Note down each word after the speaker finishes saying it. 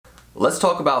let's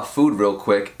talk about food real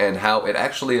quick and how it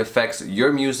actually affects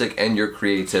your music and your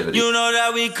creativity. You know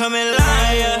that we coming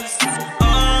liars.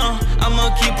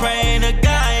 I'ma keep praying to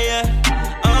God,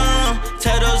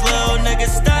 tell those little niggas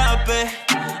stop it.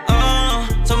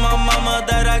 Tell my mama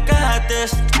that I got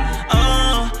this.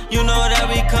 You know that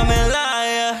we coming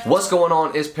liar. What's going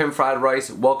on? It's Pimp Fried Rice.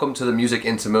 Welcome to the Music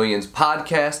into Millions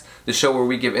podcast, the show where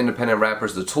we give independent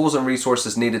rappers the tools and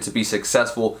resources needed to be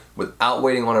successful without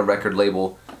waiting on a record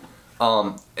label.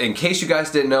 In case you guys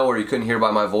didn't know, or you couldn't hear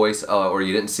by my voice, or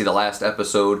you didn't see the last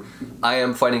episode, I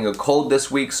am fighting a cold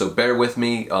this week, so bear with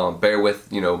me. Bear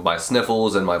with, my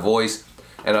sniffles and my voice.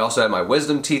 And I also had my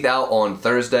wisdom teeth out on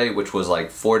Thursday, which was like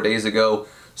 4 days ago,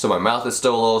 so my mouth is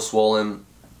still a little swollen.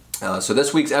 So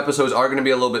this week's episodes are going to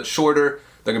be a little bit shorter.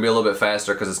 They're going to be a little bit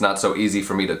faster because it's not so easy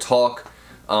for me to talk.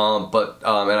 And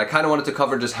I kind of wanted to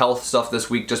cover just health stuff this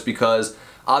week, just because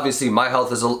obviously my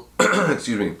health is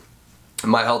excuse me.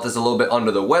 My health is a little bit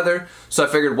under the weather, so I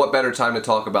figured what better time to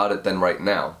talk about it than right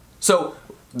now. So,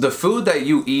 the food that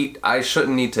you eat, I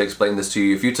shouldn't need to explain this to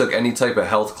you. If you took any type of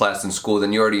health class in school,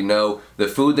 then you already know the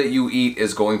food that you eat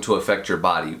is going to affect your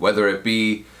body. Whether it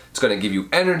be it's going to give you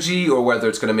energy, or whether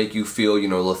it's going to make you feel,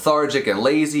 lethargic and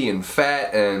lazy and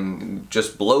fat and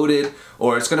just bloated,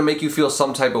 or it's going to make you feel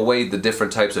some type of way, the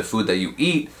different types of food that you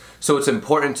eat. So it's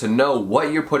important to know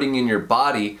what you're putting in your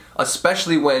body,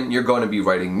 especially when you're going to be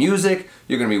writing music,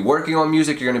 you're going to be working on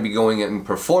music, you're going to be going and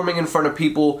performing in front of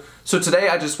people. So today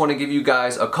I just want to give you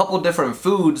guys a couple different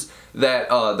foods that,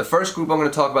 the first group I'm going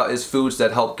to talk about is foods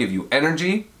that help give you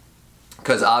energy.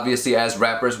 Because obviously as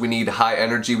rappers we need high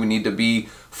energy, we need to be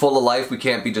full of life. We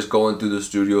can't be just going through the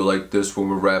studio like this when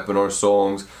we're rapping our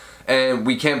songs. And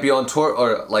we can't be on tour,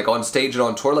 or like on stage and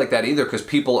on tour like that either, because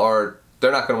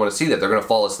they're not going to want to see that. They're going to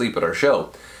fall asleep at our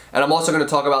show. And I'm also going to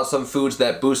talk about some foods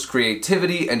that boost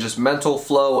creativity and just mental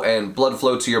flow and blood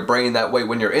flow to your brain. That way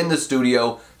when you're in the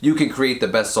studio, you can create the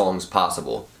best songs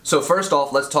possible. So first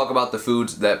off, let's talk about the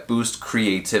foods that boost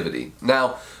creativity. Now,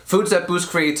 foods that boost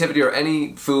creativity are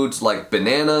any foods like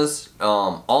bananas,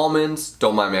 almonds,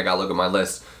 don't mind me, I gotta look at my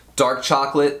list, dark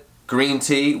chocolate, green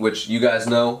tea, which you guys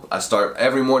know, I start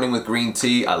every morning with green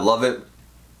tea, I love it.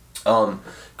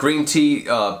 Green tea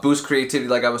boosts creativity,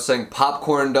 like I was saying.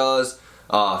 Popcorn does.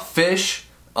 Fish.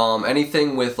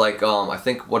 Anything with like, I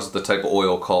think, what's the type of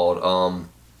oil called?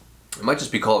 It might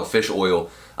just be called fish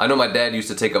oil. I know my dad used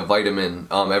to take a vitamin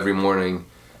every morning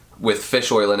with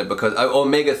fish oil in it, because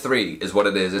omega-3 is what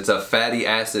it is. It's a fatty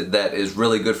acid that is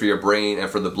really good for your brain and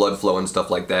for the blood flow and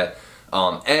stuff like that.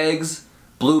 Eggs,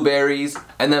 blueberries,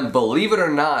 and then believe it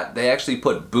or not, they actually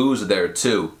put booze there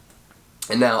too.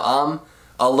 And now I'm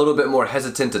a little bit more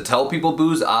hesitant to tell people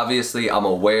booze. Obviously, I'm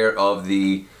aware of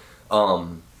the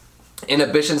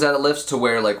inhibitions that it lifts, to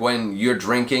where like when you're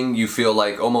drinking, you feel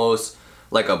like almost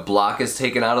like a block is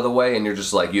taken out of the way, and you're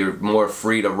just like, you're more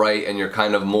free to write, and you're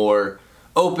kind of more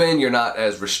open, you're not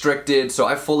as restricted. So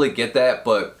I fully get that,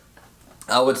 but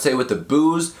I would say with the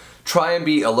booze, try and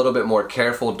be a little bit more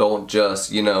careful. Don't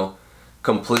just,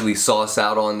 completely sauce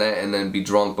out on that and then be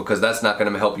drunk, because that's not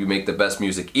going to help you make the best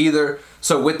music either.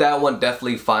 So with that one,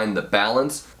 definitely find the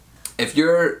balance. If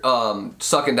you're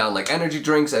sucking down like energy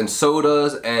drinks and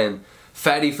sodas and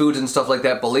fatty foods and stuff like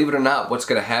that, believe it or not, what's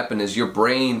going to happen is your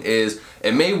brain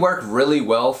it may work really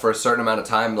well for a certain amount of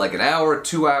time, like an hour,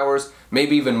 2 hours,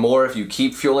 maybe even more if you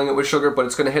keep fueling it with sugar, but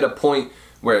it's going to hit a point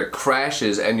where it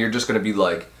crashes and you're just going to be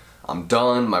like, I'm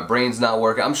done, my brain's not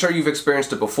working. I'm sure you've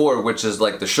experienced it before, which is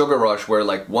like the sugar rush, where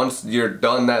like once you're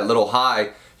done that little high,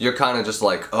 you're kind of just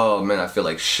like, oh man, I feel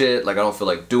like shit, like I don't feel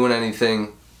like doing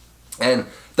anything. And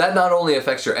that not only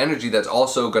affects your energy, that's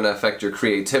also going to affect your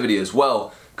creativity as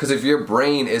well. Because if your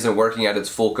brain isn't working at its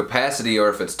full capacity, or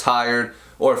if it's tired,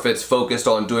 or if it's focused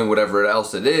on doing whatever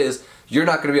else it is, you're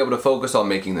not going to be able to focus on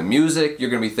making the music. You're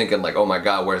going to be thinking like, oh my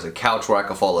god, where's a couch where I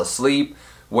can fall asleep?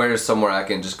 Where's somewhere I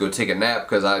can just go take a nap,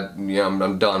 because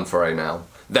I'm done for right now.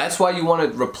 That's why you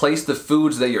want to replace the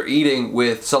foods that you're eating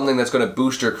with something that's going to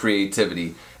boost your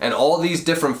creativity. And all these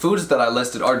different foods that I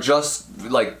listed are just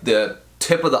like the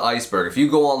tip of the iceberg. If you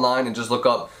go online and just look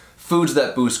up foods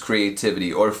that boost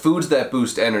creativity, or foods that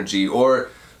boost energy, or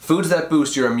foods that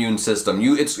boost your immune system,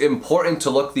 it's important to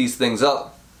look these things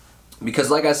up, because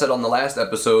like I said on the last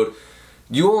episode,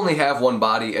 you only have one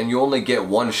body and you only get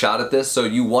one shot at this, so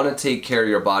you want to take care of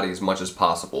your body as much as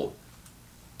possible.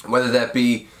 Whether that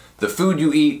be the food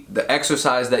you eat, the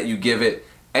exercise that you give it,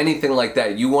 anything like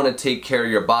that, you want to take care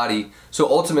of your body so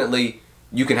ultimately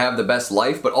you can have the best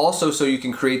life, but also so you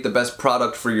can create the best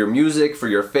product for your music, for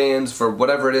your fans, for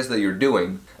whatever it is that you're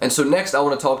doing. And so next I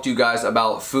want to talk to you guys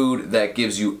about food that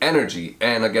gives you energy.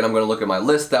 And again, I'm going to look at my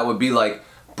list. That would be like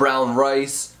brown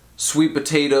rice, sweet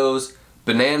potatoes,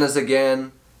 bananas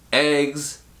again,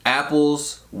 eggs,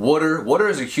 apples, water. Water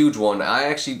is a huge one. I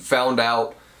actually found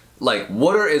out like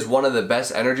water is one of the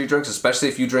best energy drinks, especially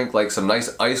if you drink like some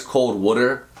nice ice cold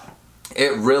water.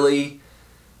 It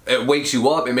wakes you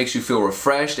up, it makes you feel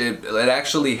refreshed, it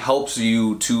actually helps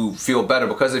you to feel better,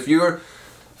 because if you're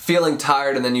feeling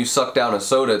tired and then you suck down a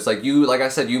soda, it's like like I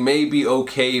said, you may be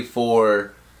okay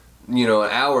for, you know, an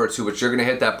hour or two, but you're gonna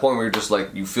hit that point where you're just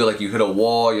like, you feel like you hit a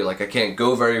wall, you're like, I can't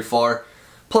go very far.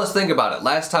 Plus, think about it,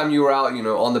 last time you were out, you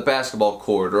know, on the basketball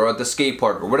court or at the skate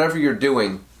park or whatever you're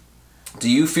doing, do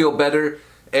you feel better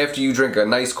after you drink a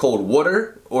nice cold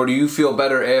water, or do you feel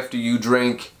better after you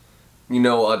drink, you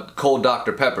know, a cold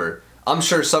Dr. Pepper? I'm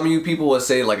sure some of you people will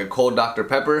say like a cold Dr.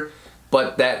 Pepper,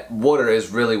 but that water is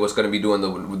really what's going to be doing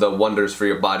the wonders for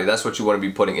your body. That's what you want to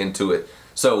be putting into it.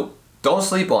 So don't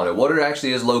sleep on it. Water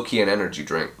actually is low-key an energy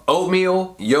drink.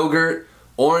 Oatmeal, yogurt,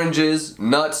 oranges,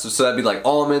 nuts, so that'd be like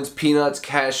almonds, peanuts,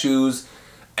 cashews,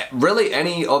 really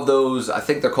any of those. I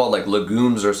think they're called like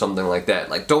legumes or something like that.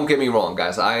 Like, don't get me wrong,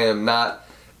 guys, I am not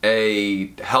a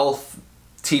health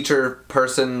teacher,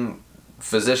 person,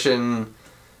 physician,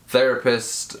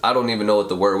 therapist, I don't even know what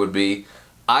the word would be.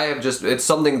 It's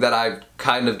something that I've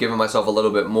kind of given myself a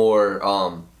little bit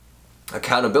more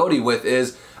accountability with,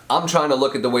 is I'm trying to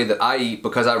look at the way that I eat,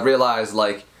 because I realize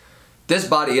like this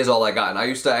body is all I got. And I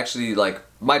used to actually, like,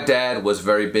 my dad was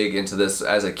very big into this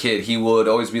as a kid. He would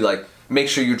always be like, make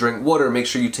sure you drink water, make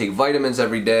sure you take vitamins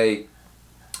every day,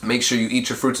 make sure you eat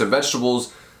your fruits and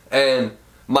vegetables. And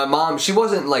my mom, she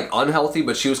wasn't like unhealthy,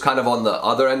 but she was kind of on the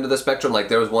other end of the spectrum. Like,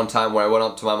 there was one time where I went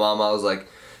up to my mom, I was like,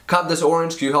 cop this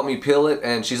orange, can you help me peel it?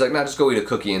 And she's like, nah, just go eat a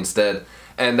cookie instead.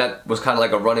 And that was kind of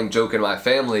like a running joke in my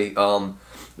family.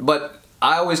 But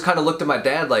I always kind of looked at my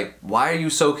dad like, why are you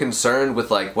so concerned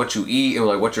with like what you eat and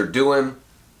like what you're doing?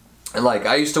 And like,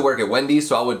 I used to work at Wendy's,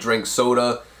 so I would drink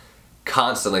soda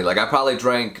constantly. Like, I probably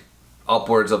drank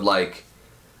upwards of like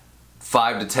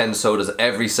 5 to 10 sodas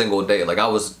every single day. Like, I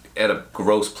was at a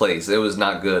gross place. It was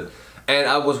not good. And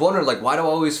I was wondering, like, why do I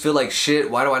always feel like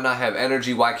shit? Why do I not have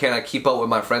energy? Why can't I keep up with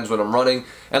my friends when I'm running?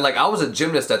 And like, I was a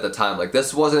gymnast at the time. Like,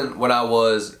 this wasn't when I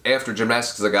was after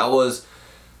gymnastics. Like, I was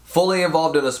fully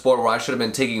involved in a sport where I should have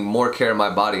been taking more care of my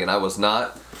body, and I was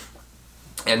not.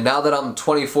 And now that I'm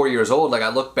 24 years old, like, I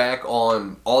look back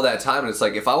on all that time, and it's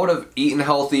like, if I would have eaten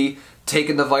healthy,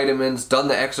 taken the vitamins, done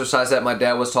the exercise that my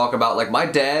dad was talking about. Like, my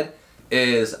dad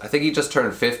is, I think he just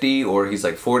turned 50, or he's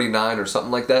like 49 or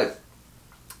something like that.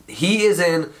 He is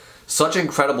in such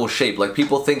incredible shape. Like,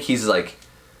 people think he's like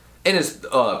in his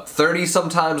 30s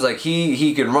sometimes. Like,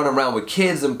 he can run around with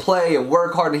kids and play and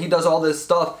work hard, and he does all this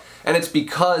stuff. And it's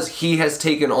because he has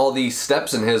taken all these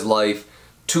steps in his life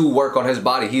to work on his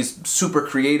body. He's super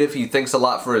creative. He thinks a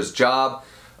lot for his job.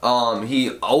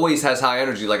 He always has high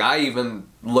energy. Like, I even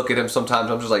look at him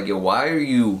sometimes, I'm just like, yo, why are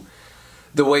you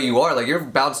the way you are? Like, you're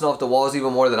bouncing off the walls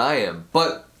even more than I am.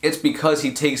 But it's because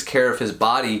he takes care of his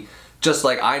body, just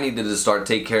like I needed to start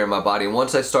taking care of my body. And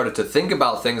once I started to think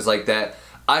about things like that,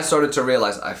 I started to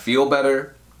realize I feel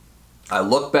better, I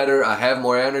look better, I have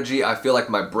more energy, I feel like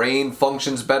my brain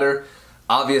functions better.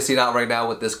 Obviously not right now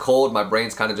with this cold. My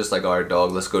brain's kind of just like, alright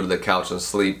dog, let's go to the couch and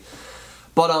sleep.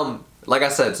 But like I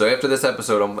said, so after this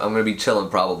episode, I'm going to be chilling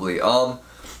probably.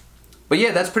 But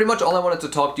yeah, that's pretty much all I wanted to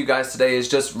talk to you guys today, is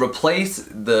just replace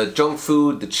the junk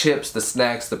food, the chips, the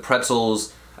snacks, the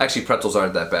pretzels. Actually, pretzels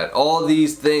aren't that bad. All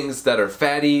these things that are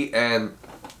fatty and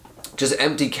just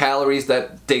empty calories,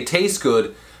 that they taste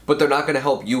good, but they're not going to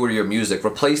help you or your music.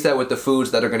 Replace that with the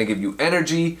foods that are going to give you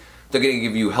energy. They're going to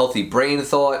give you healthy brain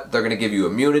thought. They're going to give you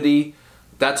immunity.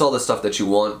 That's all the stuff that you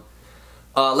want.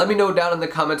 Let me know down in the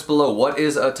comments below, what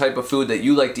is a type of food that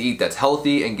you like to eat that's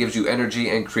healthy and gives you energy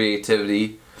and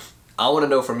creativity. I want to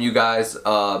know from you guys.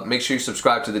 Make sure you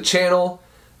subscribe to the channel.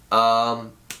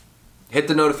 Hit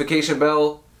the notification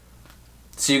bell.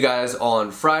 See you guys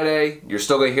on Friday. You're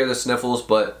still going to hear the sniffles,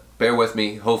 but bear with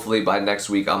me. Hopefully by next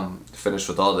week I'm finished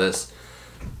with all this.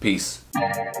 Peace.